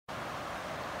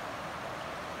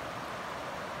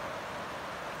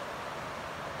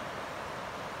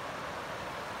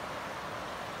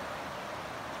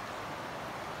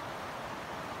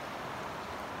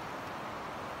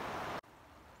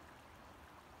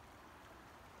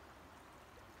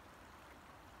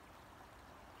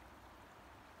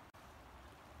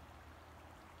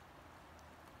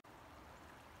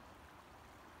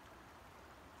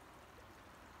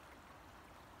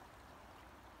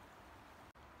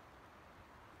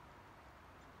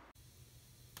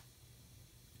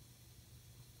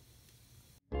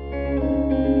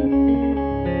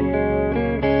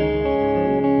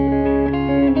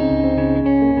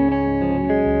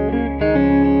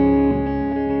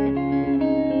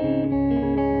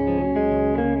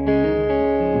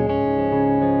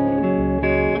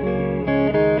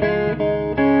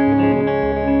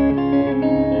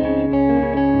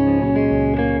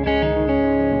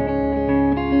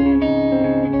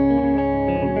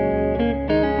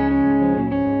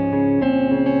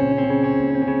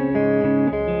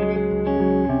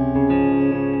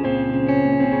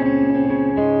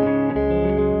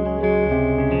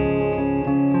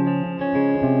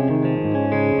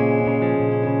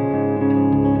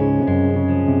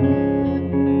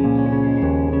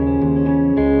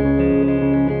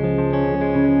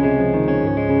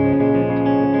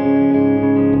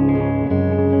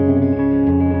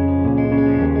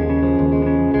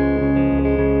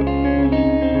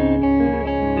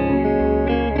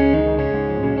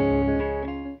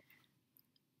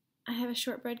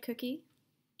shortbread cookie,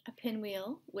 a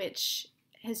pinwheel, which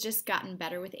has just gotten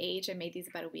better with age. I made these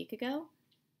about a week ago.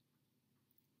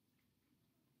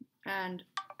 And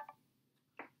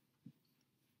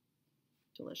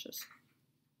delicious.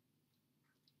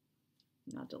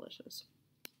 Not delicious.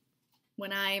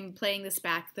 When I'm playing this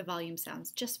back, the volume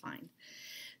sounds just fine.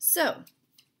 So,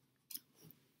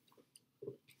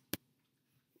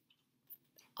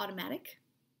 automatic.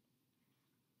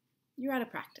 You're out of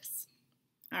practice.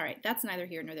 All right, that's neither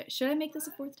here nor there. Should I make this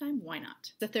a fourth time? Why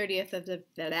not? The 30th of the...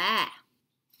 Blah.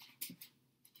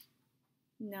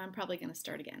 No, I'm probably going to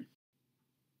start again.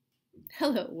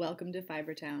 Hello, welcome to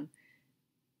Fibertown.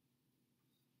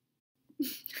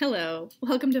 Hello,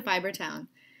 welcome to Fibertown.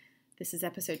 This is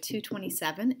episode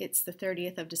 227. It's the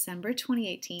 30th of December,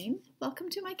 2018. Welcome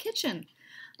to my kitchen.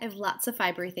 I have lots of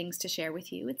fibery things to share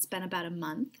with you. It's been about a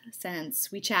month since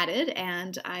we chatted,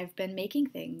 and I've been making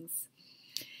things.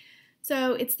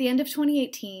 So it's the end of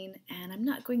 2018, and I'm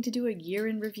not going to do a year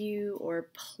in review or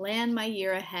plan my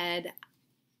year ahead.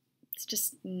 It's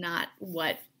just not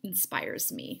what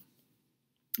inspires me.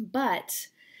 But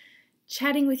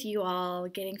chatting with you all,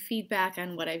 getting feedback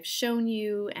on what I've shown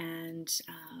you, and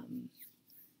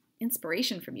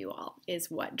inspiration from you all is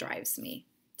what drives me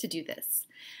to do this.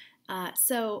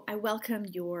 So I welcome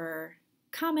your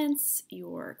comments,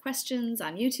 your questions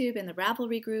on YouTube, in the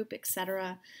Ravelry group,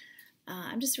 etc.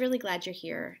 I'm just really glad you're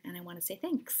here, and I want to say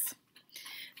thanks.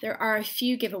 There are a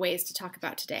few giveaways to talk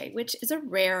about today, which is a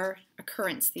rare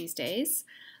occurrence these days.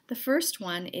 The first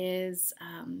one is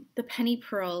the Penny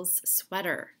Pearls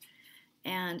sweater.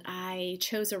 And I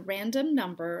chose a random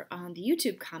number on the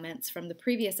YouTube comments from the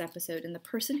previous episode, and the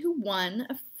person who won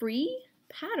a free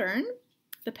pattern,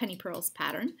 the Penny Pearls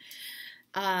pattern,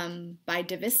 by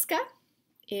Daviska,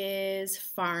 is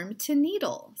Farm to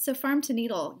Needle. So Farm to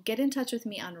Needle, get in touch with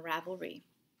me on Ravelry.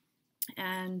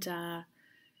 And, or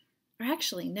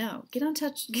actually, no, get in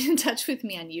touch with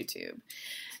me on YouTube.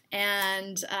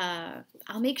 And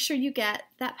I'll make sure you get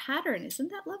that pattern.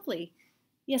 Isn't that lovely?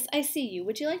 Yes, I see you.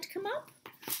 Would you like to come up?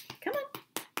 Come on.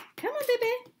 Come on,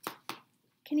 baby.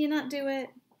 Can you not do it?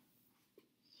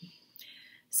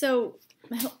 So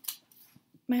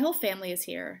my whole family is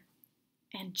here.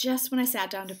 And just when I sat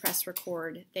down to press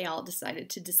record, they all decided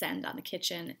to descend on the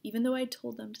kitchen, even though I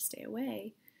told them to stay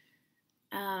away.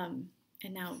 And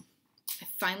now I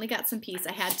finally got some peace.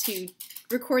 I had to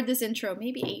record this intro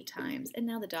maybe 8 times, and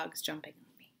now the dog's jumping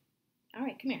on me. All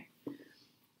right, come here.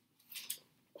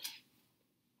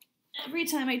 Every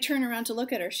time I turn around to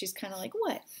look at her, she's kind of like,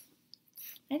 what?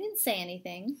 I didn't say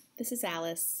anything. This is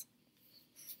Alice.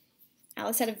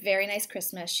 Alice had a very nice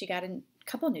Christmas. She got a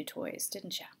couple new toys,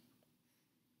 didn't you?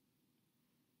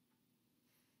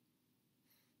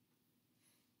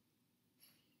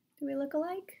 Do we look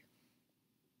alike?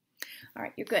 All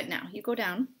right, you're good now. You go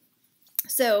down.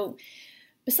 So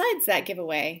besides that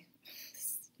giveaway,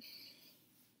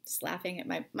 just laughing at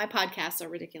my podcasts are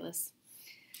ridiculous.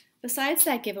 Besides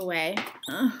that giveaway,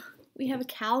 we have a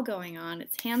cal going on.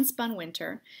 It's hand spun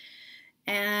winter.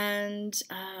 And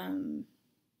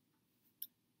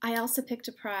I also picked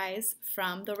a prize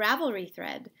from the Ravelry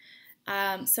thread.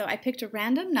 So I picked a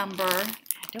random number.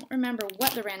 I don't remember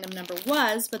what the random number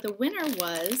was, but the winner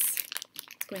was,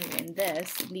 it's going to win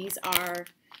this. These are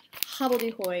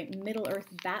Hobbledehoy Middle-earth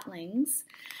Batlings.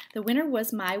 The winner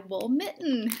was my wool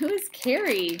mitten. Who is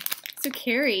Carrie? So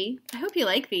Carrie, I hope you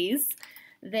like these.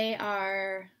 They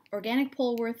are organic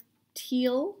Polworth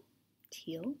teal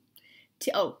and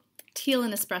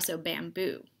espresso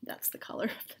bamboo. That's the color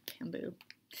of the bamboo.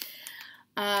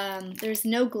 There's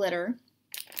no glitter.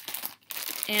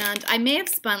 And I may have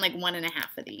spun like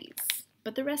 1.5 of these,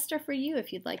 but the rest are for you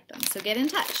if you'd like them. So get in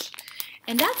touch.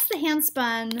 And that's the hand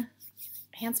spun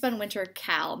winter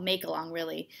cal, make along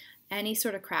really. Any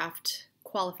sort of craft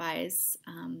qualifies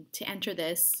to enter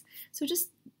this. So just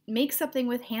make something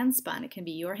with hand spun. It can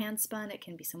be your hand spun. It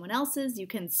can be someone else's. You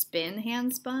can spin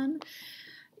hand spun.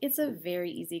 It's a very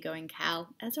easygoing cal,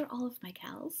 as are all of my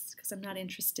cals, because I'm not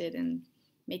interested in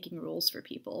making rules for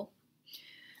people.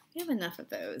 We have enough of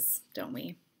those, don't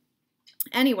we?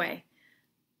 Anyway,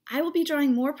 I will be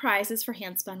drawing more prizes for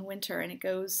Handspun Winter, and it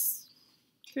goes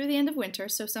through the end of winter,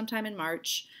 so sometime in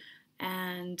March.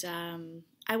 And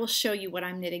I will show you what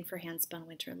I'm knitting for Handspun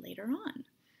Winter later on.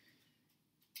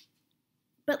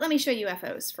 But let me show you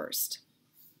FOs first.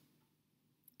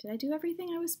 Did I do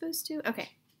everything I was supposed to? Okay.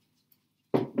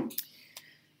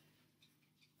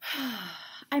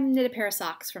 I knit a pair of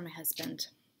socks for my husband.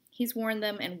 He's worn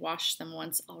them and washed them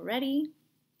once already.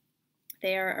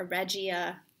 They are a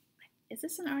Regia. Is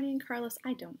this an Arnie and Carlos?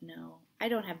 I don't know. I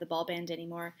don't have the ball band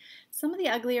anymore. Some of the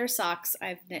uglier socks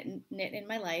I've knit in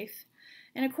my life.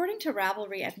 And according to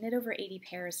Ravelry, I've knit over 80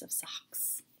 pairs of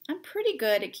socks. I'm pretty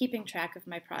good at keeping track of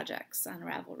my projects on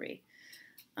Ravelry.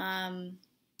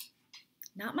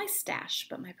 Not my stash,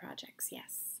 but my projects,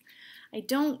 yes. I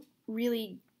don't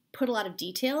really put a lot of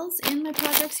details in my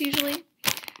projects usually,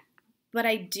 but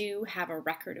I do have a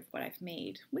record of what I've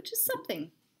made, which is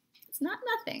something. It's not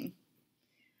nothing.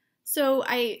 So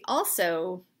I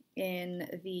also,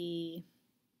 in the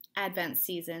Advent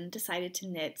season, decided to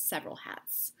knit several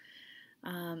hats.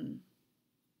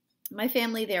 My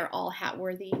family, they're all hat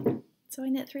worthy, so I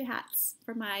knit 3 hats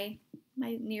for my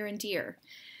near and dear.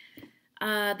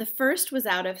 The first was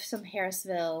out of some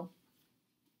Harrisville,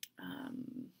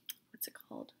 what's it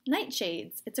called?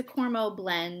 Nightshades. It's a Cormo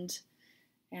blend,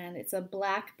 and it's a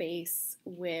black base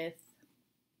with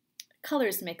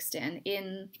colors mixed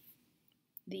in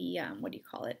the, what do you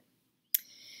call it?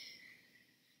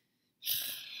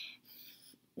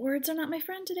 Words are not my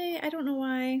friend today. I don't know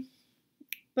why.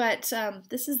 But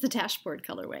this is the dashboard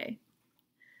colorway.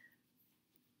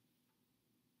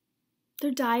 They're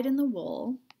dyed in the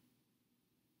wool.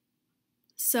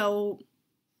 So,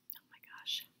 oh my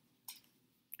gosh,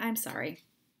 I'm sorry.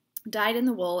 Dyed in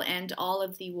the wool, and all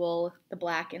of the wool, the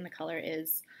black and the color,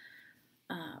 is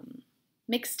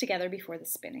mixed together before the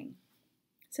spinning.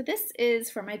 So this is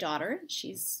for my daughter.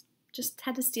 She's just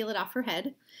had to steal it off her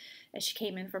head as she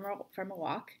came in from a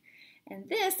walk. And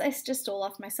this I just stole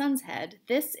off my son's head.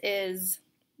 This is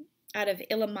out of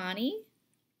Illimani.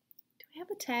 Do I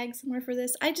have a tag somewhere for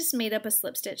this? I just made up a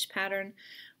slip stitch pattern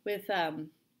with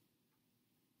some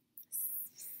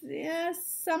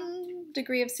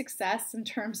degree of success in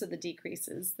terms of the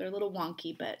decreases. They're a little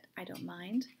wonky, but I don't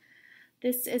mind.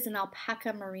 This is an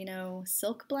alpaca merino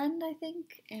silk blend, I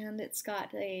think, and it's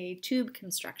got a tube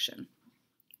construction.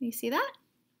 Can you see that?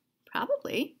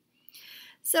 Probably.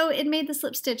 So it made the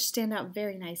slip stitch stand out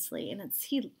very nicely, and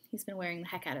he's been wearing the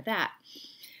heck out of that.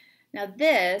 Now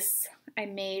this I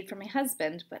made for my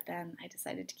husband, but then I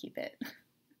decided to keep it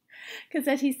because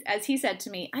as he said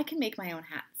to me, I can make my own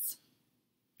hats.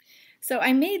 So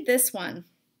I made this one,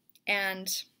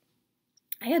 and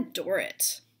I adore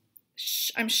it.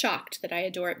 I'm shocked that I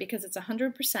adore it because it's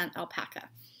 100% alpaca.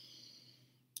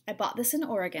 I bought this in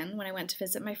Oregon when I went to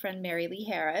visit my friend Mary Lee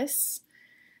Harris.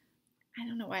 I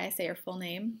don't know why I say her full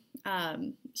name.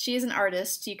 She is an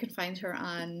artist. You can find her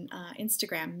on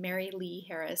Instagram, Mary Lee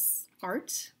Harris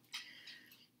Art.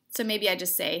 So maybe I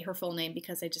just say her full name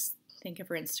because I just think of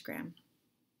her Instagram.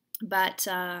 But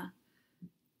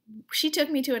she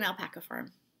took me to an alpaca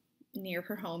farm near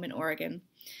her home in Oregon,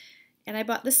 and I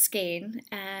bought the skein,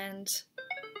 and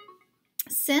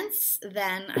since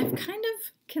then I've kind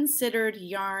of considered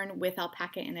yarn with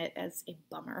alpaca in it as a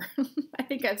bummer. I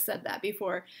think I've said that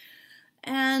before,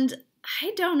 and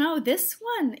I don't know, this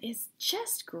one is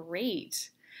just great.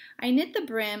 I knit the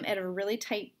brim at a really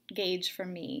tight gauge for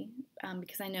me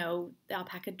because I know the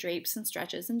alpaca drapes and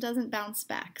stretches and doesn't bounce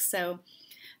back, so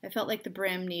I felt like the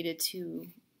brim needed to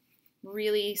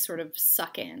really sort of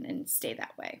suck in and stay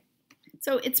that way.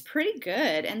 So it's pretty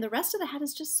good, and the rest of the hat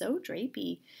is just so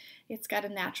drapey. It's got a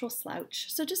natural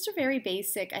slouch. So just a very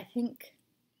basic, I think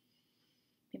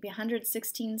maybe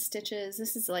 116 stitches.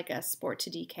 This is like a sport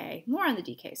to DK, more on the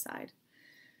DK side.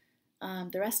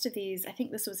 The rest of these, I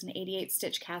think this was an 88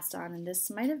 stitch cast on, and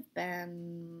this might have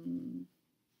been,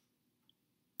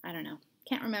 I don't know,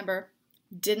 can't remember.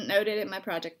 Didn't note it in my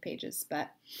project pages, but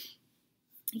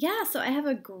yeah, so I have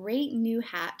a great new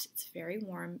hat. It's very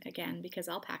warm, again, because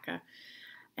alpaca.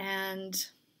 And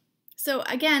so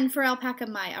again, for alpaca,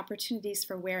 my opportunities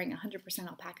for wearing 100%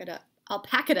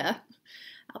 alpaca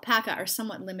are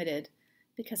somewhat limited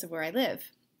because of where I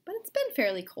live. But it's been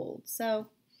fairly cold, so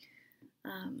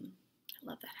I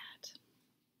love that hat.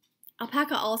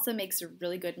 Alpaca also makes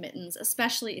really good mittens,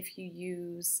 especially if you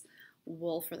use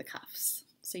wool for the cuffs.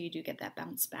 So you do get that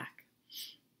bounce back.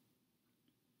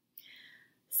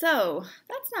 So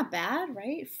that's not bad,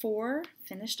 right? 4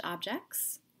 finished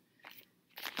objects.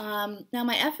 Now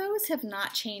my FOs have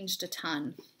not changed a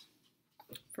ton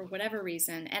for whatever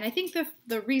reason, and I think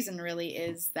the reason really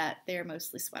is that they're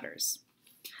mostly sweaters.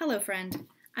 Hello, friend.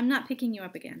 I'm not picking you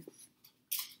up again.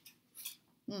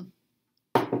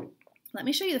 Let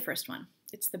me show you the first one.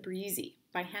 It's the Breezy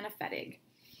by Hannah Fettig.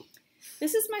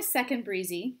 This is my second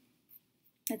Breezy.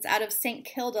 It's out of St.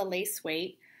 Kilda lace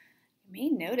weight. You may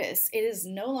notice it is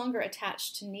no longer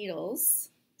attached to needles.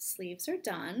 Sleeves are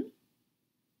done.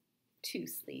 2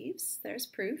 sleeves. There's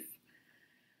proof.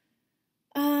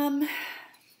 I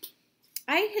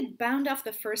had bound off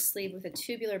the first sleeve with a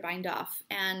tubular bind off,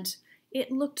 and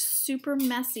it looked super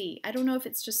messy. I don't know if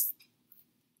it's just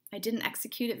I didn't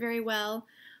execute it very well,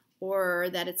 or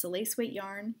that it's a lace weight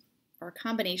yarn. or a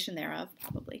combination thereof,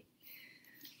 probably.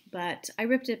 But I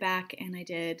ripped it back and I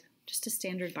did just a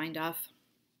standard bind off.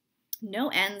 No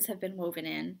ends have been woven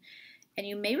in. And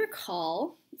you may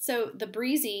recall, so the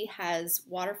breezy has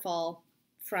waterfall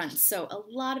fronts, so a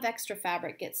lot of extra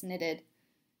fabric gets knitted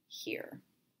here.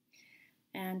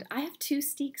 And I have 2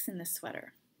 steeks in this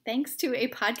sweater, thanks to a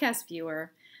podcast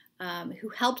viewer who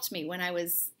helped me when I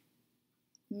was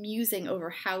musing over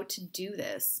how to do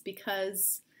this.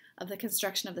 Because of the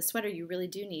construction of the sweater, you really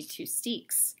do need 2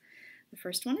 steeks. The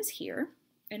first one is here,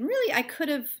 and really I could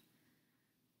have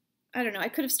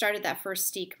started that first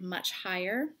steek much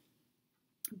higher,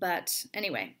 but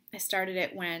anyway, I started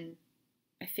it when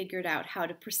I figured out how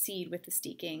to proceed with the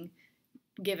steeking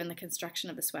given the construction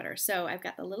of the sweater. So I've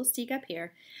got the little steek up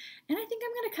here, and I think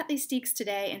I'm going to cut these steeks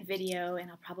today in video, and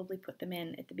I'll probably put them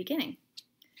in at the beginning.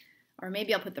 Or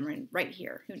maybe I'll put them in right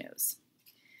here, who knows.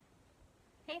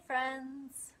 Hey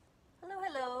friends! Hello,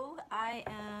 hello! I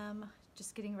am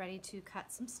just getting ready to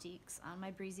cut some steeks on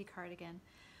my breezy cardigan.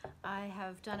 I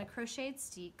have done a crocheted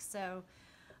steek, so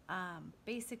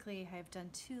basically I've done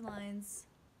 2 lines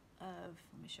of,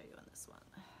 let me show you on this one,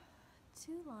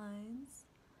 2 lines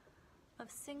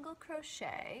of single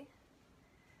crochet,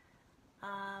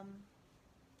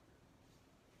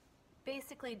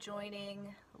 basically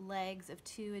joining legs of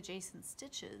 2 adjacent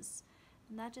stitches,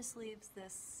 and that just leaves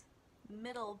this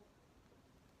middle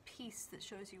piece that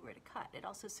shows you where to cut. It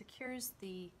also secures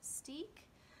the steek.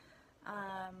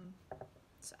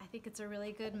 So I think it's a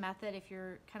really good method if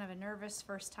you're kind of a nervous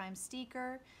first-time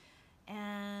steeker.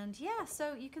 And yeah,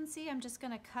 so you can see I'm just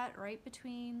going to cut right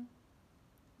between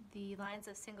the lines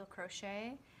of single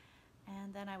crochet,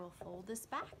 and then I will fold this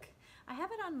back. I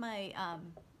have it on my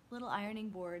little ironing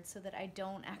board so that I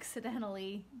don't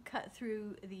accidentally cut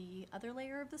through the other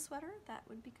layer of the sweater. That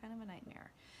would be kind of a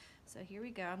nightmare. So here we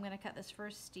go. I'm going to cut this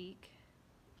first steek.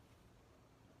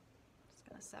 Just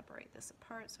going to separate this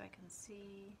apart so I can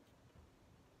see.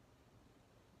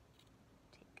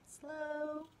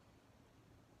 Slow,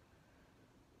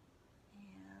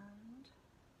 and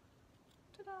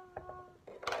ta-da!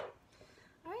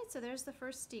 Alright, so there's the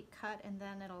first steek cut, and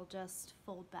then it'll just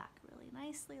fold back really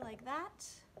nicely like that.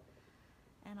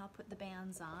 And I'll put the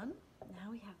bands on.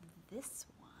 Now we have this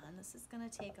one. This is going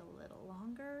to take a little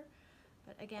longer,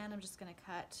 but again, I'm just going to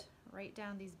cut right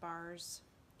down these bars.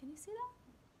 Can you see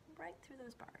that? Right through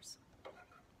those bars.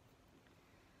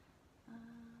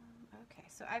 Okay,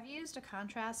 so I've used a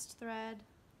contrast thread,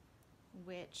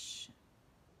 which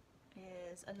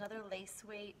is another lace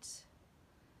weight.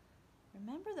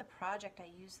 Remember the project I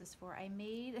used this for? I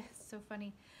made, it's so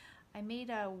funny, I made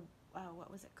a, what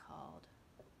was it called?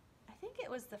 I think it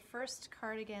was the first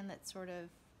cardigan that sort of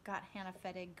got Hannah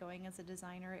Fettig going as a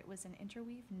designer. It was an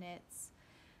interweave knits,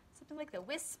 something like the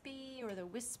Wispy or the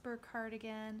Whisper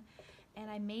cardigan, and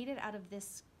I made it out of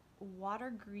this water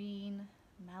green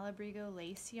Malabrigo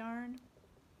lace yarn,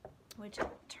 which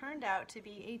turned out to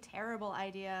be a terrible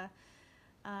idea.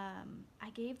 I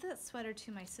gave that sweater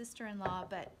to my sister-in-law,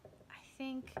 but I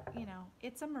think, you know,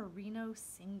 it's a merino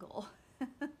single.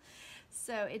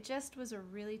 So it just was a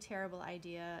really terrible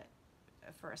idea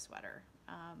for a sweater.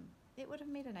 It would have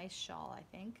made a nice shawl, I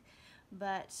think,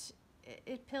 but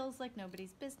it pills like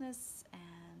nobody's business,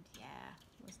 and yeah,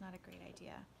 it was not a great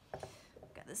idea.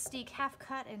 Got the steek half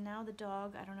cut, and now the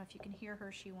dog, I don't know if you can hear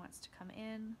her, she wants to come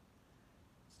in.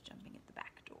 She's jumping at the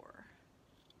back door.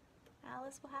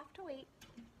 Alice will have to wait.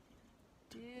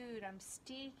 Dude, I'm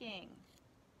steeking.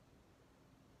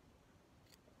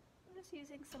 I'm just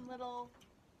using some little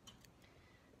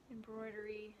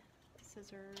embroidery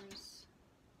scissors.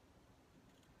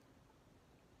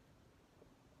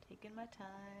 Taking my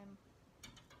time.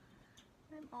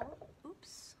 I'm all,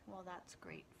 oops, well that's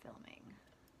great filming.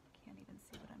 Can't even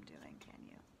see what I'm doing, can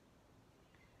you?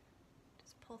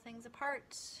 Just pull things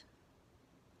apart.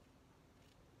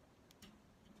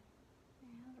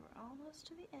 And we're almost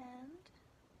to the end.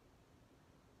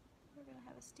 We're going to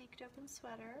have a steeked open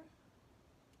sweater.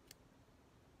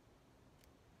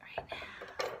 Right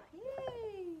now.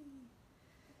 Yay!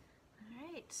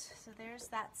 Alright, so there's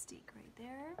that steek right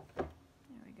there.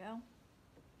 There we go.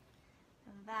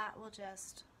 And that will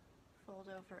just fold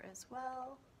over as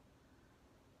well.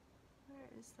 Where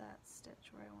is that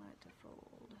stitch where I want it to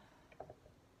fold?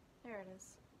 There it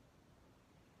is.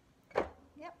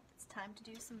 Yep, it's time to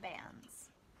do some bands.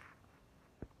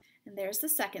 And there's the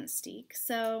second steek.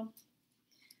 So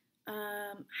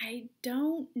I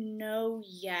don't know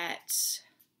yet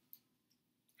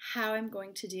how I'm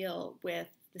going to deal with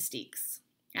the steeks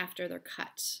after they're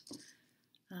cut.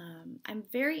 I'm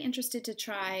very interested to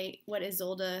try what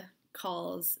Isolde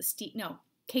calls a steek, no,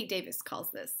 Kate Davis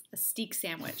calls this a steek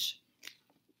sandwich.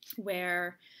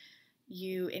 where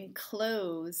you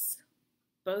enclose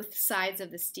both sides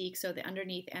of the steek, so the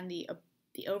underneath and the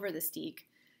over the steek,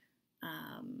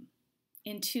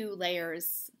 in 2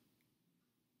 layers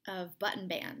of button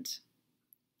band,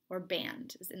 or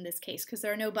band in this case, because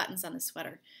there are no buttons on the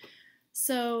sweater.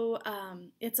 So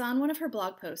it's on one of her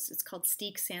blog posts. It's called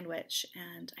Steek Sandwich,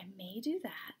 and I may do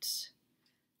that.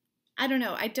 I don't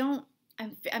know.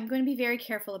 I'm going to be very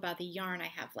careful about the yarn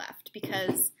I have left,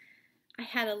 because I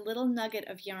had a little nugget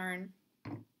of yarn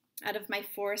out of my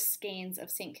 4 skeins of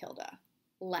St. Kilda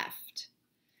left.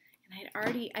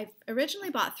 And I originally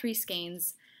bought 3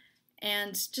 skeins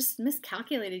and just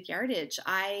miscalculated yardage.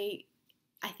 I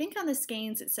think on the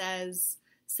skeins it says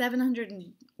 700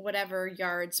 and whatever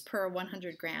yards per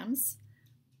 100 grams,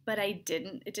 but it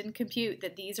didn't compute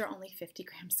that these are only 50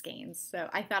 gram skeins. So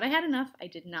I thought I had enough. I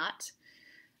did not.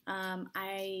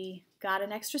 I got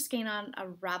an extra skein on a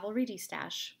Ravelry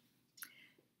D-stash,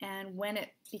 and when it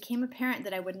became apparent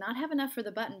that I would not have enough for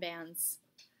the button bands,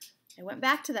 I went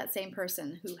back to that same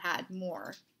person who had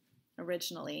more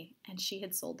originally, and she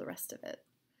had sold the rest of it.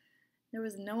 There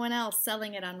was no one else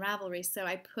selling it on Ravelry, so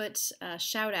I put a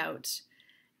shout out,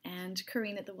 and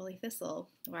Corrine at the Woolly Thistle,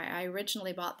 where I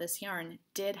originally bought this yarn,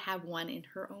 did have one in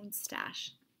her own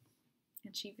stash,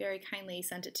 and she very kindly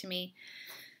sent it to me.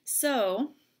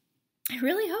 So I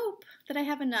really hope that I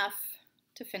have enough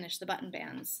to finish the button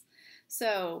bands.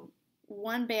 So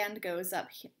 1 band goes up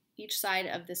each side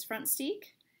of this front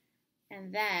steek,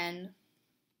 and then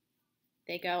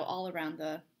they go all around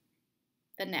the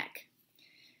neck.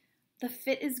 The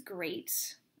fit is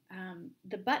great.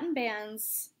 The button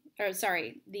bands, or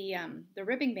sorry, the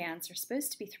ribbing bands are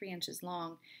supposed to be 3 inches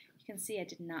long. You can see I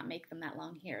did not make them that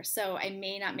long here, so I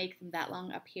may not make them that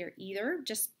long up here either,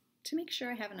 just to make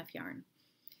sure I have enough yarn.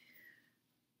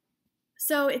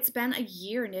 So it's been a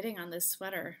year knitting on this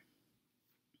sweater.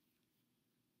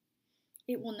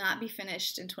 It will not be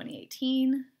finished in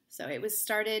 2018. So it was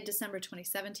started December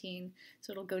 2017,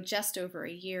 so it'll go just over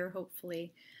a year,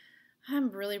 hopefully.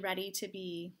 I'm really ready to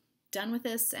be done with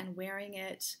this and wearing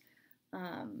it.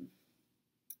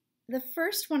 The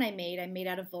first one I made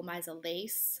out of Volmisa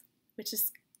lace, which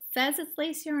says it's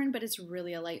lace yarn, but it's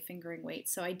really a light fingering weight,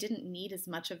 so I didn't need as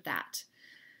much of that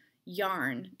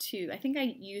yarn I think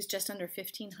I used just under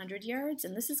 1,500 yards,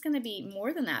 and this is going to be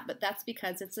more than that, but that's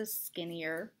because it's a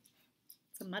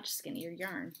much skinnier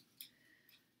yarn.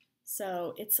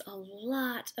 So it's a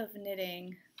lot of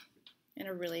knitting in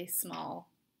a really small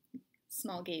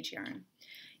gauge yarn.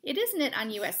 It is knit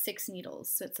on US 6 needles,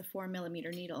 so it's a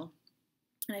 4mm needle.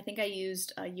 And I think I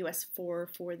used a US 4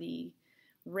 for the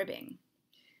ribbing.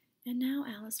 And now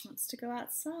Alice wants to go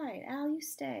outside. Al, you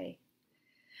stay.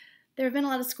 There have been a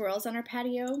lot of squirrels on our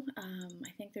patio. I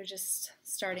think they're just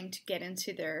starting to get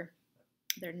into their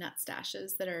nut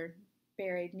stashes that are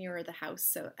buried nearer the house.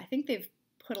 So I think they've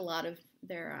put a lot of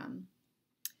their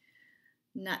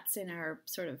nuts in our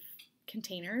sort of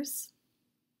containers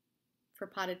for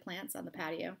potted plants on the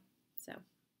patio. So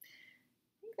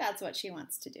I think that's what she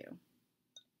wants to do.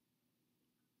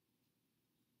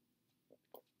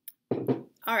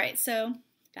 All right, so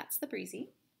that's the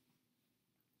breezy.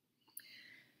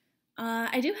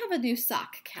 I do have a new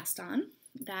sock cast on.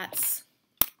 That's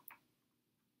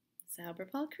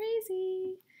Zauberpaul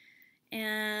Crazy.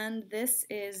 And this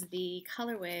is the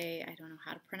colorway, I don't know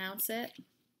how to pronounce it.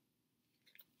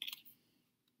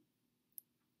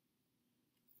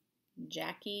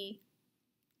 Jackie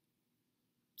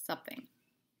something.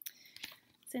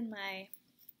 It's in my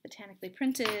botanically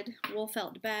printed wool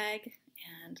felt bag.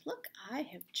 And look, I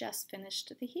have just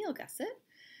finished the heel gusset.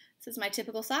 This is my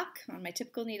typical sock on my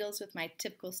typical needles with my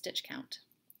typical stitch count.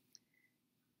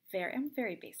 I'm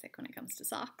very basic when it comes to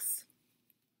socks.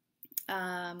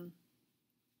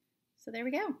 So there we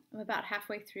go. I'm about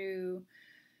halfway through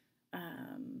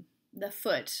the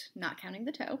foot, not counting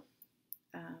the toe.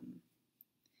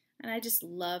 And I just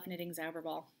love knitting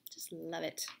Zauberball. Just love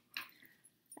it.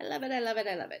 I love it, I love it,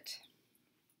 I love it.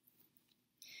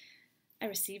 I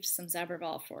received some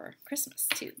Zauberball for Christmas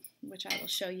too, which I will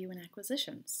show you in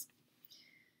acquisitions.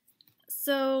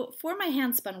 So for my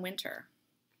handspun winter,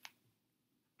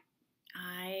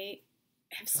 I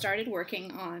have started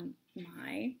working on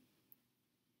my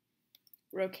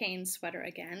Rocquaine sweater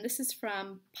again. This is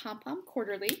from Pom Pom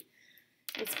Quarterly.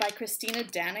 It's by Christina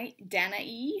Danae.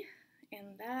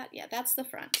 And that's the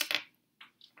front.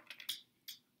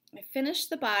 I finished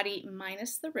the body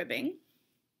minus the ribbing.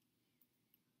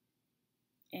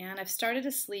 And I've started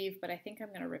a sleeve, but I think I'm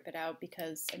going to rip it out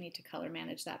because I need to color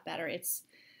manage that better. It's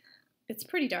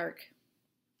pretty dark.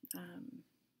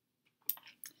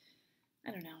 I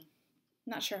don't know.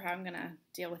 Not sure how I'm going to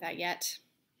deal with that yet.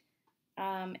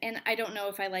 And I don't know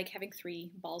if I like having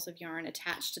 3 balls of yarn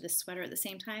attached to this sweater at the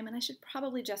same time, and I should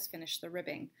probably just finish the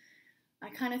ribbing. I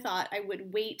kind of thought I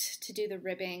would wait to do the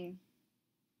ribbing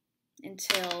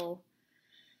until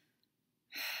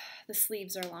the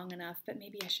sleeves are long enough, but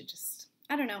maybe I should just,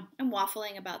 I don't know, I'm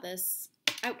waffling about this.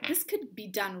 This could be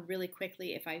done really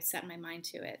quickly if I set my mind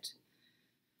to it.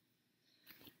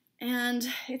 And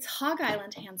it's Hog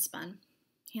Island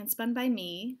handspun by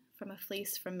me from a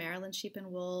fleece from Maryland Sheep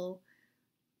and Wool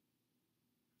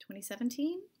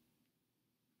 2017.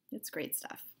 It's great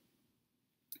stuff.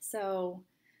 So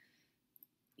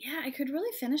yeah, I could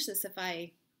really finish this if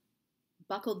I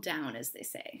buckled down, as they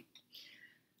say.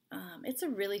 It's a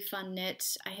really fun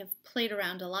knit. I have played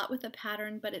around a lot with the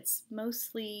pattern, but it's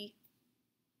mostly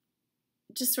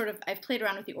just sort of, I've played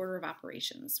around with the order of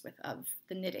operations of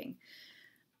the knitting,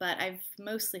 but I've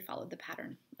mostly followed the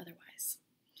pattern otherwise.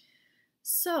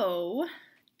 So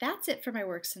that's it for my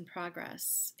works in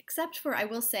progress, except for, I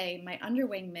will say, my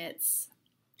underwing mitts.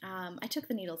 I took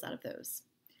the needles out of those.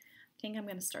 I think I'm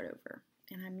going to start over,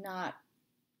 and I'm not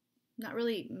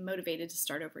really motivated to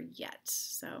start over yet,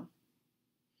 so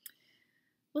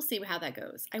we'll see how that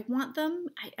goes. I want them.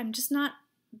 I'm just not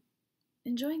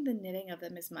enjoying the knitting of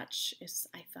them as much as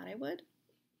I thought I would.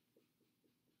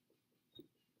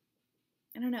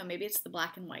 I don't know, maybe it's the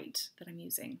black and white that I'm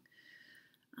using.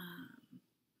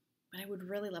 But I would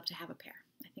really love to have a pair.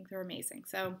 I think they're amazing.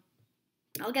 So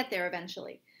I'll get there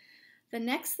eventually. The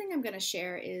next thing I'm going to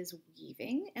share is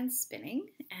weaving and spinning.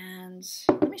 And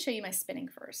let me show you my spinning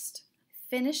first. I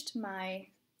finished my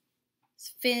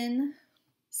fin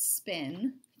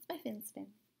spin. It's my fin spin.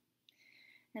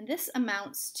 And this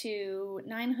amounts to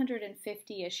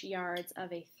 950-ish yards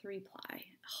of a 3-ply.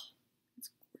 Oh, it's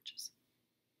gorgeous.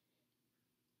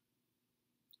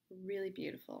 Really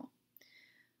beautiful.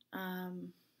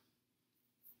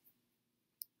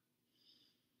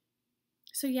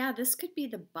 So yeah, this could be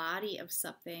the body of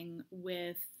something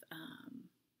with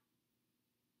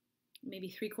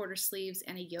maybe 3/4 sleeves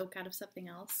and a yoke out of something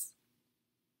else.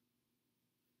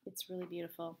 It's really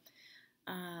beautiful.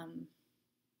 I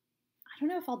don't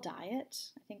know if I'll dye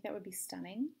it. I think that would be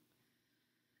stunning.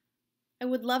 I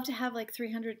would love to have like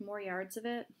 300 more yards of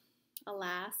it.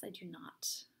 Alas, I do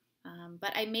not.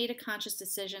 But I made a conscious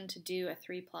decision to do a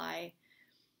 3-ply.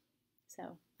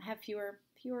 So I have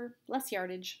less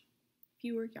yardage,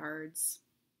 fewer yards.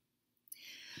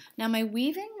 Now my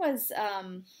weaving was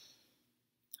on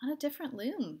a different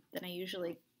loom than I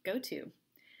usually go to.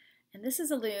 And this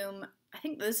is a loom, I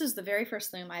think this is the very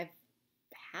first loom I've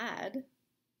had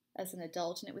as an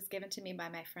adult, and it was given to me by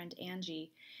my friend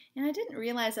Angie. And I didn't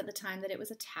realize at the time that it was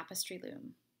a tapestry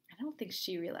loom. I don't think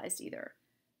she realized either.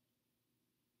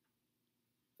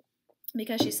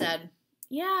 Because she said,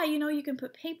 yeah, you know, you can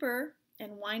put paper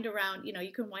and wind around, you know,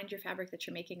 you can wind your fabric that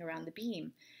you're making around the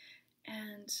beam.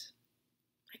 And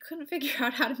I couldn't figure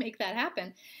out how to make that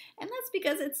happen. And that's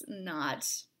because it's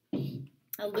not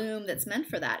a loom that's meant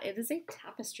for that. It is a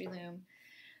tapestry loom.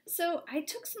 So I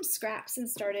took some scraps and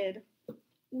started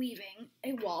weaving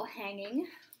a wall hanging.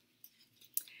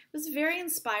 It was very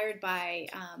inspired by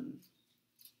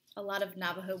a lot of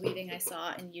Navajo weaving I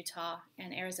saw in Utah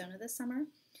and Arizona this summer.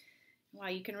 Wow,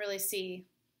 you can really see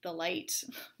the light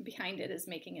behind it is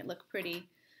making it look pretty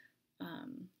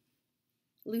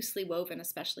loosely woven,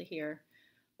 especially here,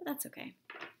 but that's okay.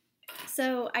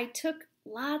 So I took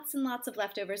lots and lots of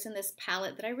leftovers in this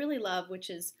palette that I really love, which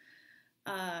is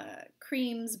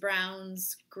creams,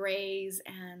 browns, grays,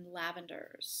 and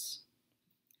lavenders.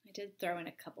 I did throw in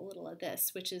a couple little of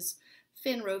this, which is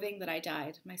fin roving that I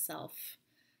dyed myself.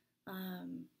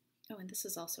 Oh, and this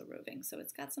is also roving, so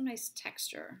it's got some nice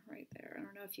texture right there. I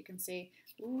don't know if you can see.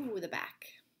 Ooh, the back.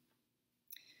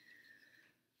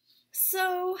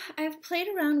 So I've played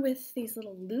around with these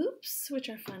little loops, which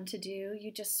are fun to do.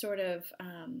 You just sort of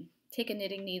take a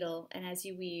knitting needle, and as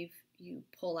you weave, you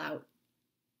pull out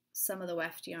some of the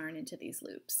weft yarn into these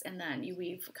loops, and then you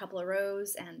weave a couple of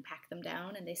rows and pack them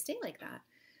down, and they stay like that.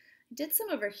 I did some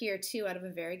over here too out of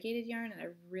a variegated yarn, and I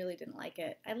really didn't like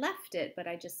it. I left it, but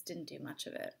I just didn't do much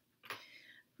of it.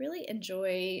 Really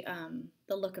enjoy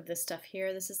the look of this stuff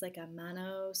here. This is like a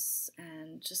Manos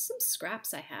and just some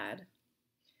scraps I had.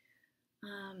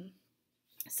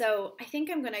 So I think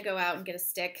I'm going to go out and get a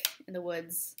stick in the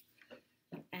woods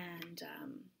and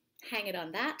hang it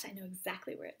on that. I know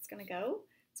exactly where it's going to go.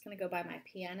 It's going to go by my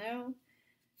piano.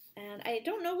 And I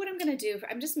don't know what I'm going to do.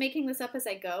 I'm just making this up as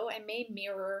I go. I may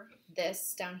mirror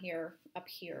this down here, up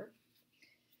here.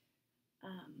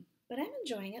 But I'm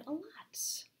enjoying it a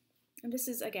lot. And this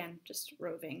is, again, just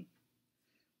roving.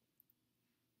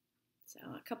 So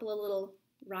a couple of little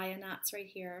raya knots right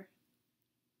here.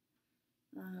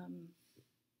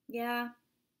 Yeah,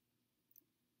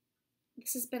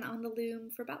 this has been on the loom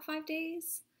for about 5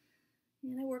 days,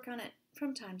 and I work on it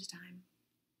from time to time.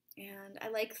 And I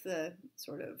like the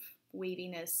sort of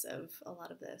waviness of a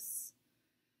lot of this,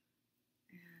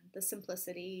 and the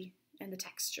simplicity and the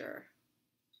texture.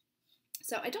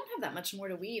 So I don't have that much more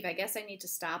to weave. I guess I need to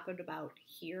stop at about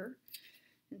here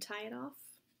and tie it off.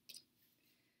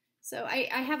 So I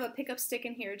have a pickup stick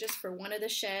in here just for one of the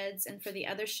sheds, and for the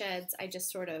other sheds I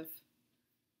just sort of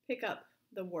pick up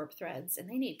the warp threads, and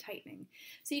they need tightening.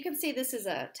 So you can see this is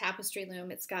a tapestry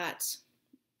loom. It's got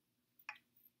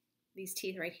these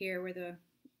teeth right here where the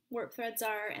warp threads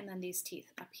are, and then these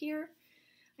teeth up here.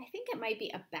 I think it might be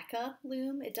a Becca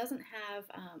loom. It doesn't have,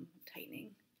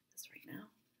 tightening this right now.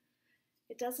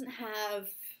 It doesn't have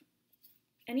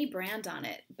any brand on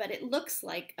it, but it looks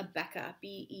like a Becca,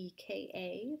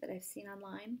 B-E-K-A, that I've seen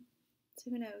online.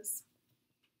 So who knows?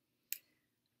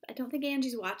 I don't think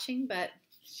Angie's watching, but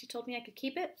she told me I could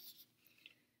keep it.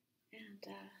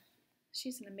 And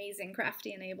she's an amazing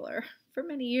crafty enabler for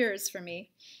many years for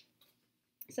me.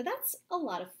 So that's a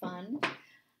lot of fun.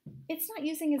 It's not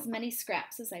using as many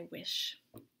scraps as I wish.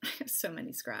 I have so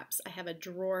many scraps. I have a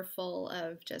drawer full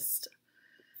of just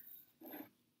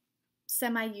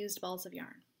semi-used balls of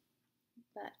yarn.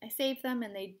 But I save them,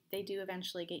 and they do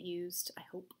eventually get used, I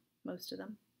hope, most of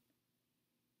them.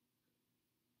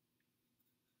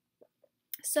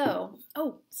 So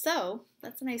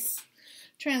that's a nice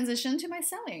transition to my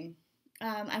sewing.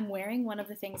 I'm wearing one of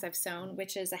the things I've sewn,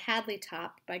 which is a Hadley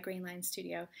top by Green Line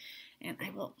Studio, and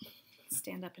I will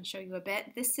stand up and show you a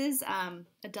bit. This is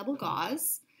a double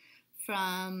gauze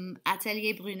from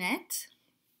Atelier Brunette,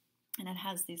 and it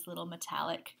has these little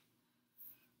metallic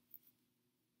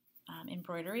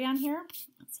embroidery on here.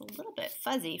 It's a little bit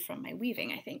fuzzy from my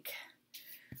weaving, I think,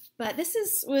 but this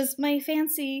was my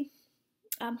fancy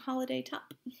holiday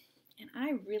top, and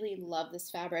I really love this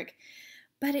fabric.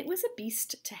 But it was a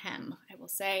beast to hem, I will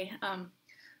say.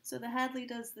 So the Hadley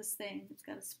does this thing. It's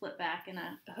got a split back and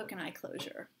a hook and eye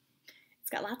closure.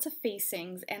 It's got lots of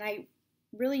facings, and I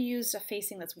really used a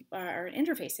facing that's, or an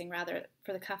interfacing rather,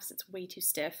 for the cuffs. It's way too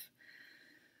stiff.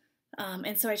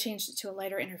 And so I changed it to a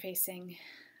lighter interfacing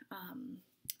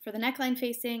for the neckline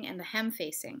facing and the hem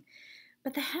facing.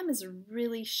 But the hem is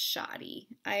really shoddy.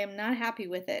 I am not happy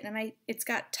with it, and it's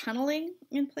got tunneling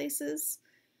in places.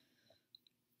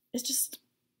 It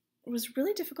was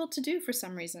really difficult to do for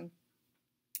some reason.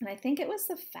 And I think it was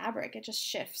the fabric. It just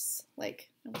shifts,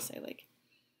 like, I would say, like,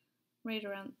 right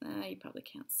around, you probably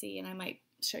can't see, and I might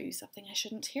show you something I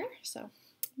shouldn't here, so,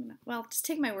 well, just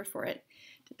take my word for it.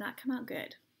 Did not come out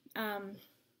good. And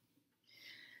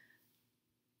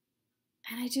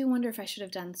I do wonder if I should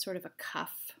have done sort of a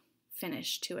cuff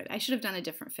finish to it. I should have done a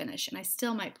different finish, and I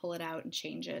still might pull it out and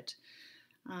change it.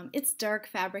 It's dark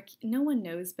fabric. No one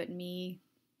knows but me.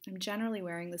 I'm generally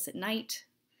wearing this at night,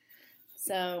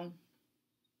 so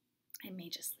I may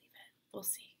just leave it. We'll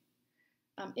see.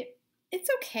 It's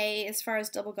okay as far as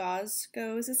double gauze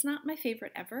goes. It's not my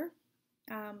favorite ever.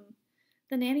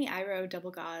 The Nanny Iro double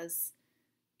gauze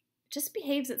just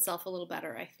behaves itself a little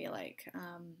better, I feel like,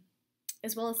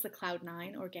 as well as the Cloud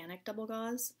 9 organic double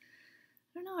gauze.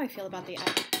 I don't know how I feel about the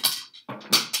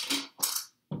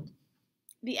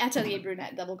Atelier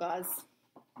Brunette double gauze.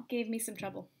 Gave me some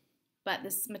trouble. But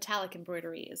this metallic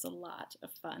embroidery is a lot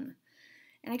of fun.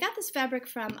 And I got this fabric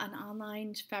from an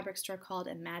online fabric store called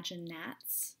Imagine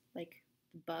Gnats, like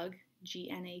the bug,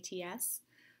 G-N-A-T-S.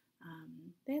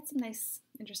 They had some nice,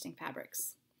 interesting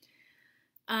fabrics.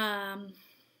 My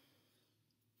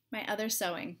other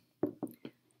sewing.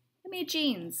 I made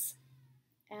jeans,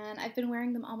 and I've been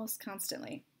wearing them almost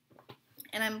constantly.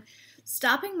 And I'm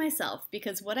stopping myself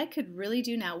because what I could really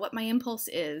do now, what my impulse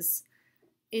is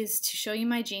to show you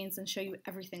my jeans and show you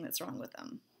everything that's wrong with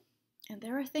them. And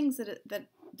there are things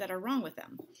that are wrong with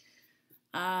them.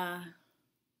 But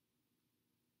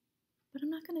I'm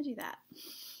not going to do that.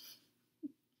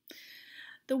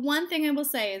 The one thing I will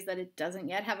say is that it doesn't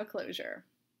yet have a closure.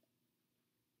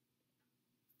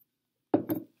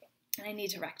 And I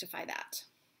need to rectify that.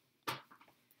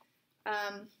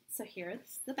 So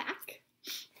here's the back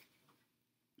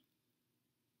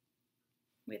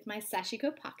with my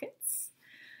sashiko pockets,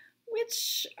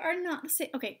 which are not the same.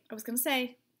 Okay, I was going to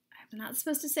say, I'm not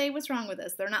supposed to say what's wrong with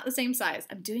this. They're not the same size.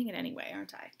 I'm doing it anyway,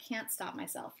 aren't I? Can't stop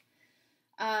myself.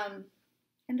 And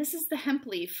this is the hemp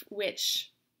leaf,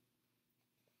 which,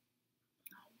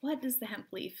 what does the hemp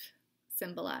leaf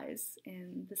symbolize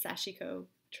in the sashiko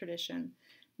tradition?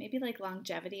 Maybe like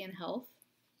longevity and health.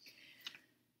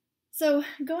 So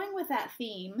going with that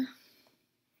theme,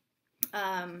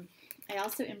 I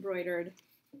also embroidered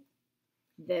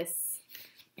this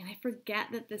And I forget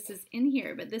that this is in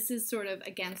here, but this is sort of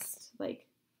against like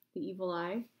the evil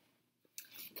eye.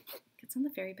 It's on the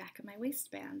very back of my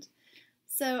waistband.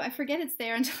 So I forget it's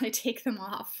there until I take them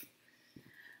off.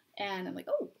 And I'm like,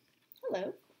 oh,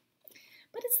 hello.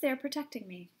 But it's there protecting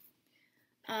me.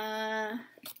 I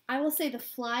will say the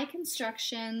fly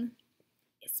construction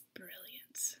is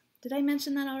brilliant. Did I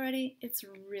mention that already? It's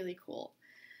really cool.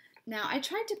 Now, I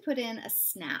tried to put in a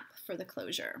snap for the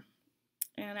closure.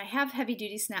 And I have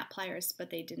heavy-duty snap pliers, but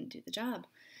they didn't do the job.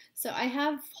 So I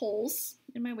have holes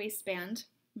in my waistband.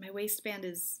 My waistband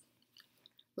is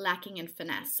lacking in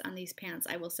finesse on these pants,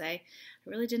 I will say. I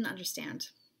really didn't understand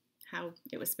how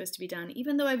it was supposed to be done.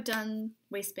 Even though I've done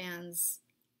waistbands,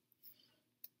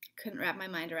 couldn't wrap my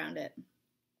mind around it.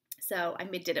 So I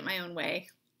did it my own way.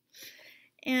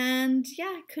 And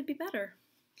yeah, it could be better.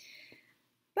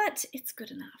 But it's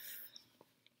good enough.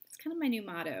 It's kind of my new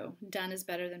motto. Done is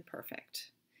better than perfect.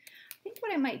 I think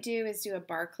what I might do is do a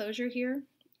bar closure here,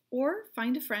 or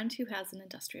find a friend who has an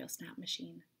industrial snap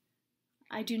machine.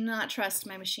 I do not trust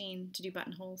my machine to do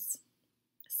buttonholes.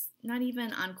 Not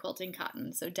even on quilting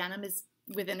cotton. So denim is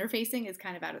with interfacing is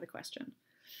kind of out of the question.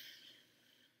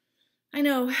 I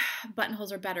know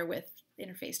buttonholes are better with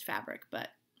interfaced fabric, but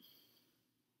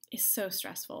it's so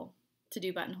stressful to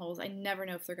do buttonholes. I never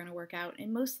know if they're going to work out,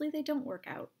 and mostly they don't work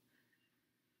out.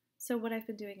 So what I've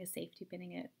been doing is safety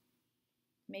pinning it.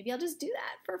 Maybe I'll just do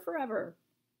that for forever.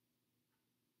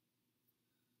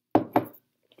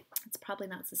 It's probably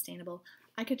not sustainable.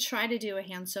 I could try to do a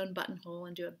hand-sewn buttonhole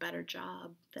and do a better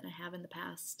job than I have in the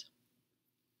past.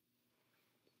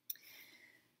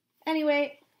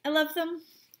 Anyway, I love them.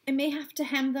 I may have to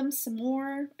hem them some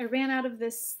more. I ran out of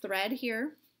this thread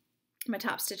here, my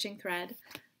top stitching thread,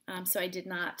 so I did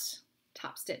not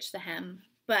top stitch the hem,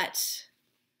 but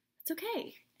it's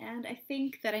okay. And I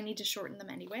think that I need to shorten them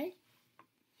anyway.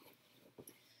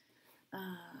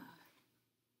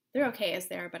 They're okay as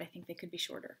they are, but I think they could be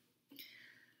shorter.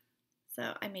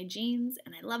 So I made jeans,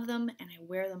 and I love them, and I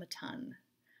wear them a ton.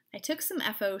 I took some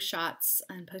FO shots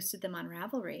and posted them on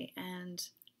Ravelry, and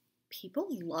people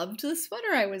loved the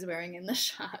sweater I was wearing in the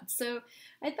shot. So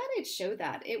I thought I'd show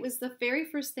that. It was the very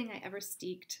first thing I ever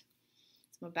steeked.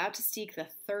 So I'm about to steek the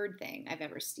third thing I've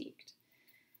ever steeked.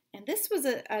 And this was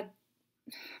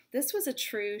a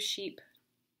true sheep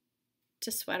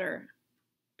to sweater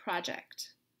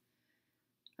project.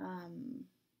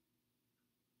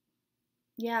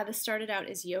 Yeah, this started out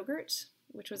as yogurt,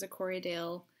 which was a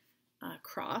Corriedale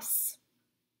cross,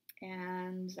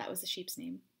 and that was the sheep's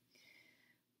name.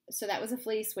 So that was a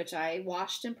fleece which I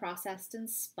washed and processed and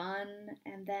spun,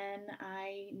 and then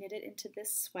I knitted into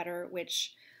this sweater,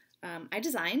 which I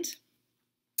designed,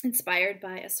 inspired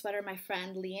by a sweater my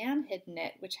friend Leanne had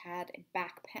knit, which had a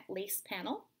back lace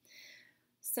panel.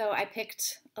 So I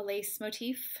picked a lace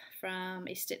motif from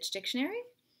a Stitch dictionary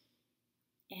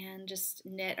and just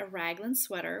knit a raglan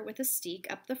sweater with a steek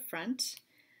up the front.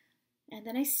 And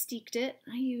then I steeked it.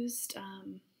 I used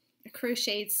a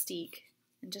crocheted steek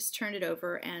and just turned it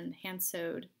over and hand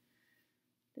sewed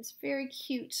this very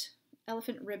cute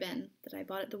elephant ribbon that I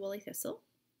bought at the Woolly Thistle.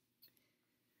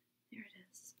 There it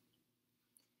is.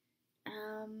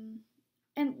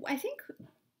 And I think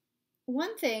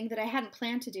one thing that I hadn't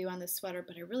planned to do on this sweater,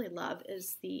 but I really love,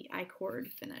 is the I-cord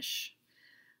finish.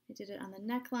 I did it on the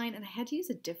neckline, and I had to use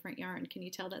a different yarn. Can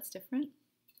you tell that's different?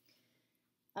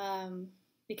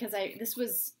 Because this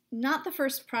was not the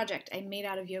first project I made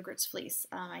out of Yogurt's fleece.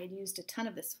 I had used a ton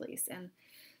of this fleece, and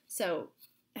so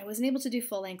I wasn't able to do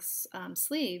full-length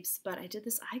sleeves, but I did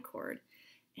this I-cord,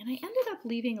 and I ended up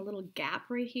leaving a little gap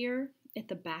right here at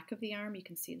the back of the arm. You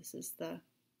can see this is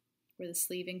where the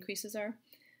sleeve increases are.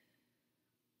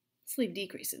 Sleeve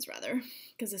decreases, rather,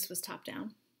 because this was top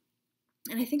down.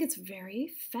 And I think it's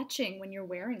very fetching when you're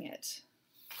wearing it.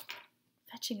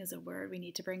 Fetching is a word we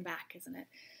need to bring back, isn't it?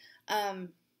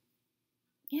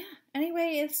 Yeah,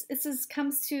 anyway, it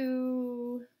comes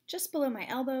to just below my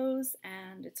elbows,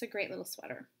 and it's a great little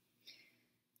sweater.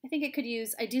 I think it could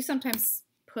use, I do sometimes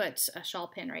put a shawl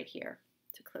pin right here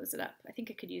to close it up. I think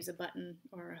it could use a button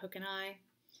or a hook and eye.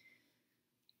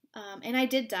 And I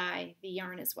did dye the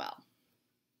yarn as well.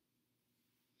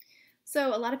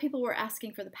 So a lot of people were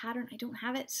asking for the pattern. I don't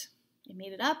have it. I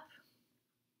made it up.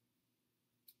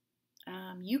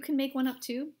 You can make one up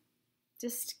too.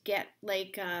 Just get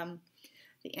like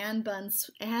the Ann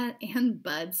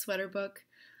Budd sweater book,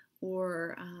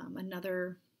 or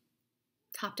another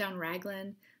top-down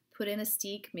raglan. Put in a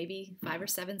steek, maybe 5 or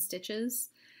 7 stitches.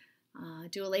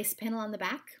 Do a lace panel on the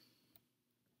back.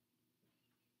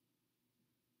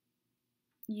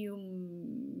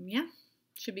 Yeah,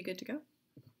 should be good to go.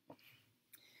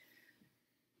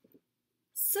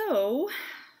 So,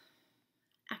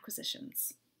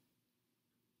 acquisitions.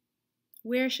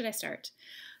 Where should I start?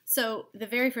 So the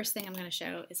very first thing I'm going to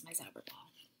show is my Zauberball.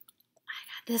 I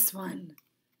got this one.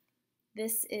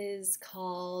 This is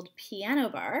called Piano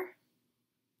Bar.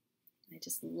 I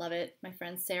just love it. My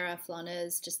friend Sarah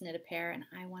Flonez just knit a pair and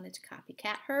I wanted to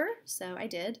copycat her, so I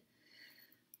did.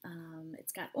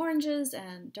 It's got oranges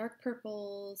and dark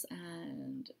purples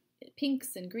and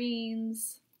pinks and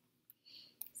greens.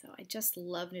 So I just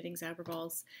love knitting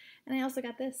Zauberballs. And I also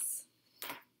got this.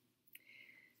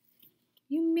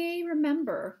 You may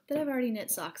remember that I've already knit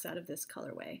socks out of this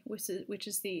colorway, which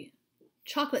is the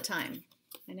Chocolate Time.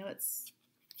 I know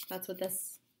that's what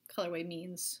this colorway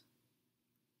means.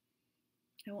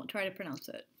 I won't try to pronounce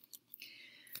it.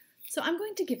 So I'm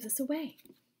going to give this away.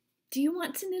 Do you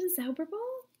want to knit a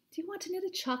Zauberball? Do you want to knit a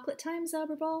Chocolate Time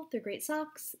Zauberball? They're great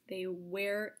socks. They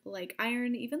wear like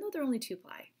iron, even though they're only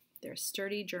 2-ply. They're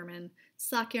sturdy German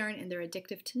sock yarn and they're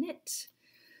addictive to knit.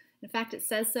 In fact, it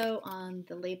says so on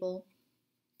the label.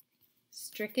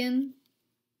 Stricken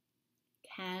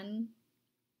can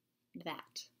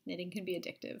that. Knitting can be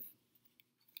addictive.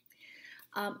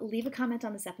 Leave a comment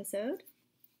on this episode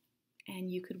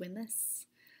and you could win this.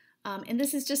 And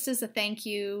this is just as a thank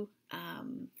you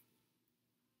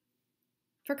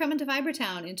for coming to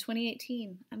Vibratown in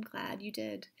 2018. I'm glad you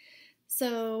did.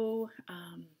 So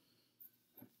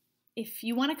if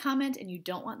you want to comment and you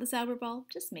don't want the Zauberball,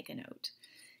 just make a note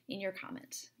in your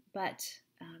comment. But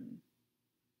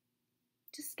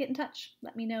just get in touch.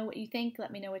 Let me know what you think.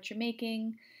 Let me know what you're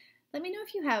making. Let me know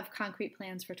if you have concrete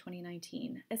plans for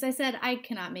 2019. As I said, I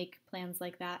cannot make plans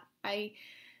like that. I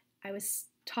was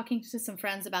talking to some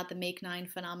friends about the Make 9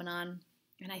 phenomenon,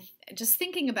 and just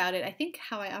thinking about it, I think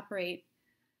how I operate,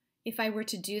 if I were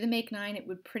to do the Make 9, it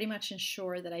would pretty much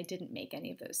ensure that I didn't make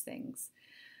any of those things.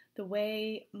 The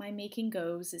way my making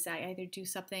goes is I either do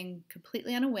something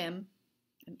completely on a whim,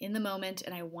 I'm in the moment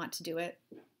and I want to do it,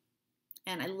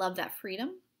 and I love that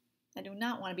freedom. I do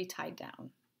not want to be tied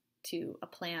down to a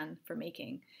plan for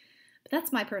making. But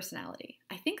that's my personality.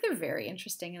 I think they're very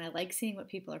interesting and I like seeing what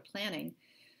people are planning.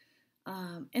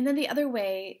 And then the other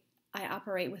way I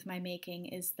operate with my making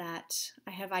is that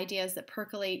I have ideas that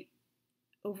percolate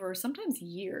over sometimes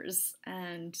years,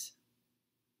 and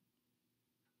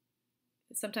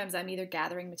sometimes I'm either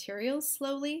gathering materials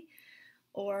slowly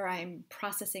or I'm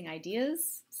processing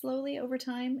ideas slowly over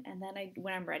time, and then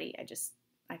when I'm ready,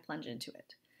 I plunge into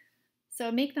it.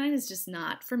 So Make 9 is just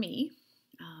not for me,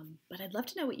 but I'd love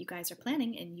to know what you guys are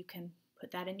planning, and you can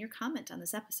put that in your comment on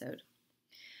this episode.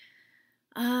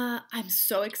 I'm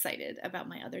so excited about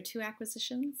my other 2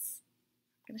 acquisitions.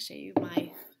 I'm going to show you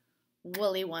my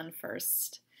woolly one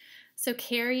first. So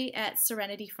Carrie at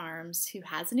Serenity Farms, who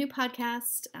has a new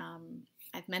podcast,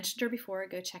 I've mentioned her before,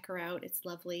 go check her out, it's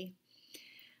lovely.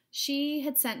 She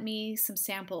had sent me some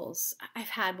samples. I've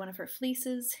had one of her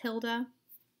fleeces, Hilda.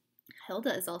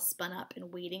 Hilda is all spun up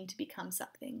and waiting to become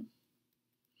something.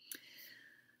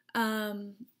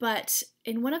 But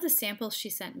in one of the samples she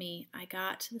sent me, I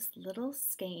got this little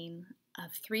skein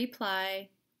of 3-ply,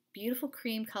 beautiful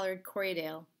cream colored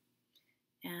Corriedale.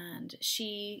 And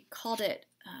she called it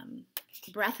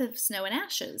Breath of Snow and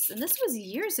Ashes. And this was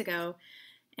years ago.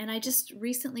 And I just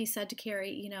recently said to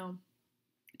Carrie,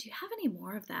 do you have any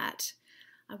more of that?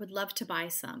 I would love to buy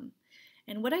some.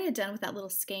 And what I had done with that little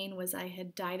skein was I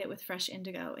had dyed it with fresh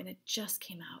indigo, and it just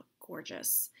came out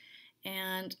gorgeous.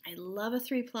 And I love a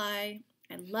 3-ply.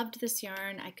 I loved this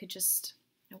yarn. I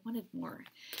wanted more.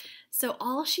 So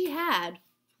all she had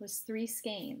was 3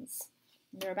 skeins.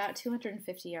 They're about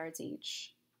 250 yards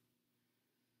each.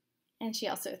 And she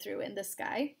also threw in this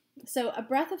guy. So A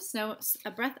Breath of Snow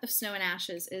and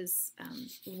Ashes is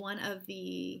one of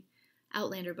the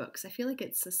Outlander books. I feel like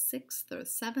it's the 6th or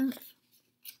 7th.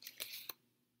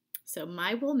 So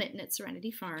My Wool Mitten at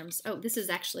Serenity Farms. Oh, this is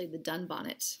actually the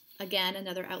Dunbonnet. Again,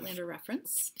 another Outlander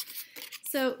reference.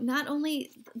 So not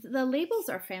only, the labels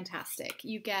are fantastic.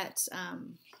 You get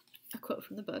a quote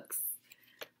from the books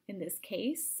in this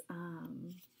case,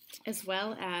 as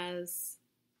well as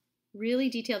really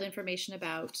detailed information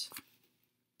about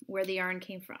where the yarn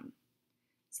came from.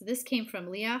 So this came from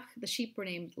Leach. The sheep were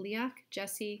named Leach,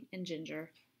 Jessie, and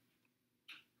Ginger.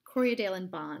 Corriedale and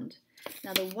Bond.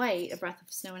 Now the white, A Breath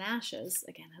of Snow and Ashes,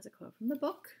 again has a quote from the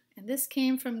book. And this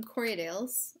came from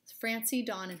Corriedale's, Francie,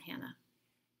 Dawn, and Hannah.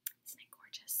 Isn't it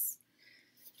gorgeous?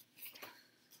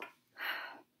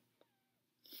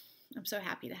 I'm so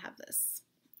happy to have this.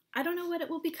 I don't know what it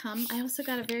will become. I also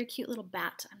got a very cute little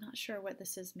bat. I'm not sure what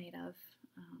this is made of.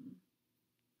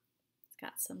 It's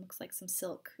got looks like some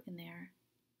silk in there.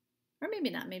 Or maybe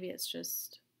not. Maybe it's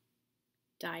just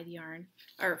dyed yarn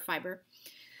or fiber.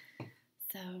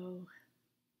 So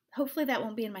hopefully that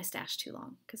won't be in my stash too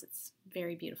long because it's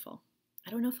very beautiful.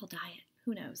 I don't know if I'll dye it.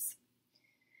 Who knows?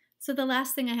 So the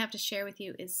last thing I have to share with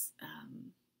you is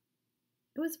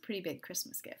it was a pretty big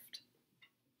Christmas gift.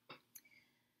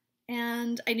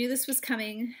 And I knew this was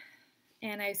coming,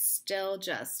 and I still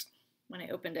just, when I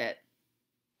opened it,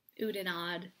 oohed and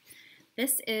awed.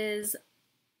 This is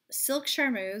Silk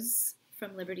Charmeuse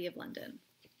from Liberty of London.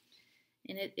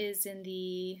 And it is in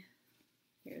the,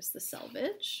 here's the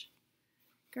selvage,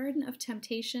 Garden of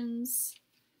Temptations.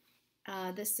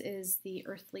 This is the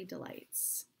Earthly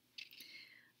Delights.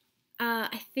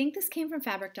 I think this came from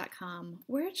fabric.com,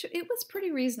 where it was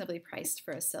pretty reasonably priced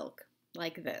for a silk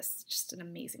like this. Just an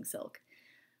amazing silk.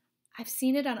 I've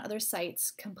seen it on other sites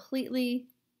completely.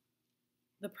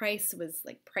 The price was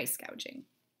like price gouging,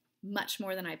 much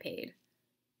more than I paid.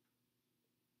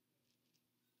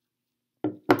 I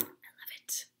love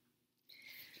it.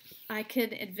 I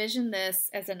could envision this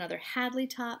as another Hadley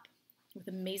top with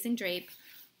amazing drape.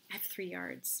 I have 3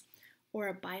 yards. Or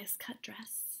a bias cut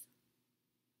dress.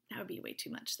 That would be way too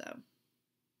much though.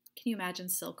 Can you imagine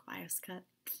silk bias cut?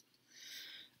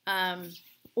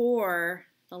 Or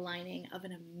the lining of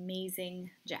an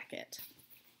amazing jacket.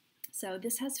 So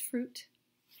this has fruit,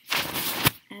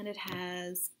 and it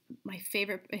has my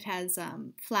favorite, it has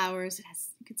flowers. It has,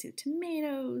 you can see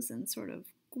tomatoes and sort of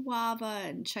guava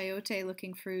and chayote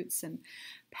looking fruits and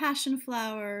passion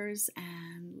flowers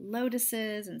and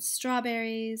lotuses and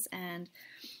strawberries and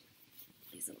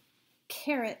these little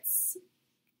carrots,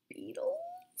 beetles.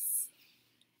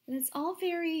 And it's all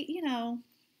very, you know,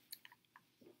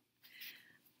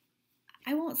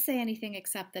 I won't say anything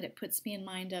except that it puts me in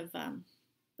mind of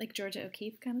like Georgia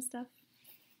O'Keeffe kind of stuff.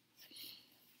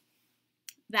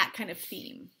 That kind of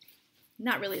theme.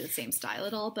 Not really the same style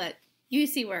at all, but you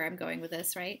see where I'm going with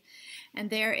this, right? And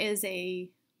there is a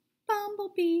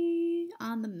bumblebee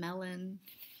on the melon.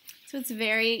 So it's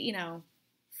very, you know,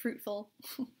 fruitful.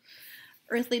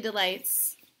 Earthly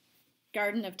Delights,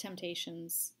 Garden of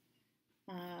Temptations.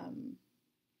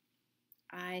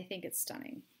 I think it's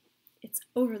stunning. It's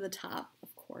over the top,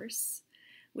 of course,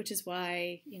 which is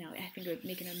why, you know, I think it would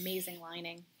make an amazing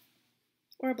lining.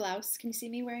 Or a blouse. Can you see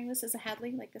me wearing this as a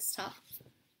Hadley, like this top?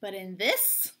 But in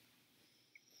this,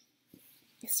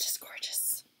 it's just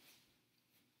gorgeous.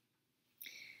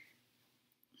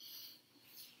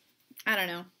 I don't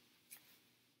know.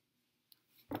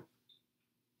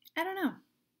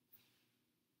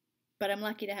 But I'm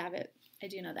lucky to have it. I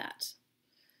do know that.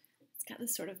 It's got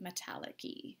this sort of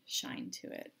metallic-y shine to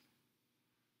it.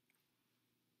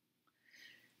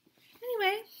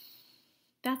 Anyway,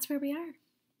 that's where we are.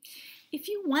 If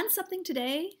you want something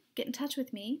today, get in touch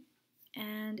with me.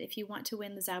 And if you want to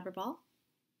win the Zauberball,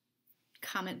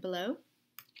 comment below.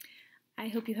 I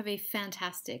hope you have a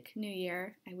fantastic new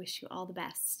year. I wish you all the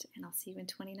best, and I'll see you in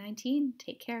 2019.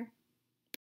 Take care.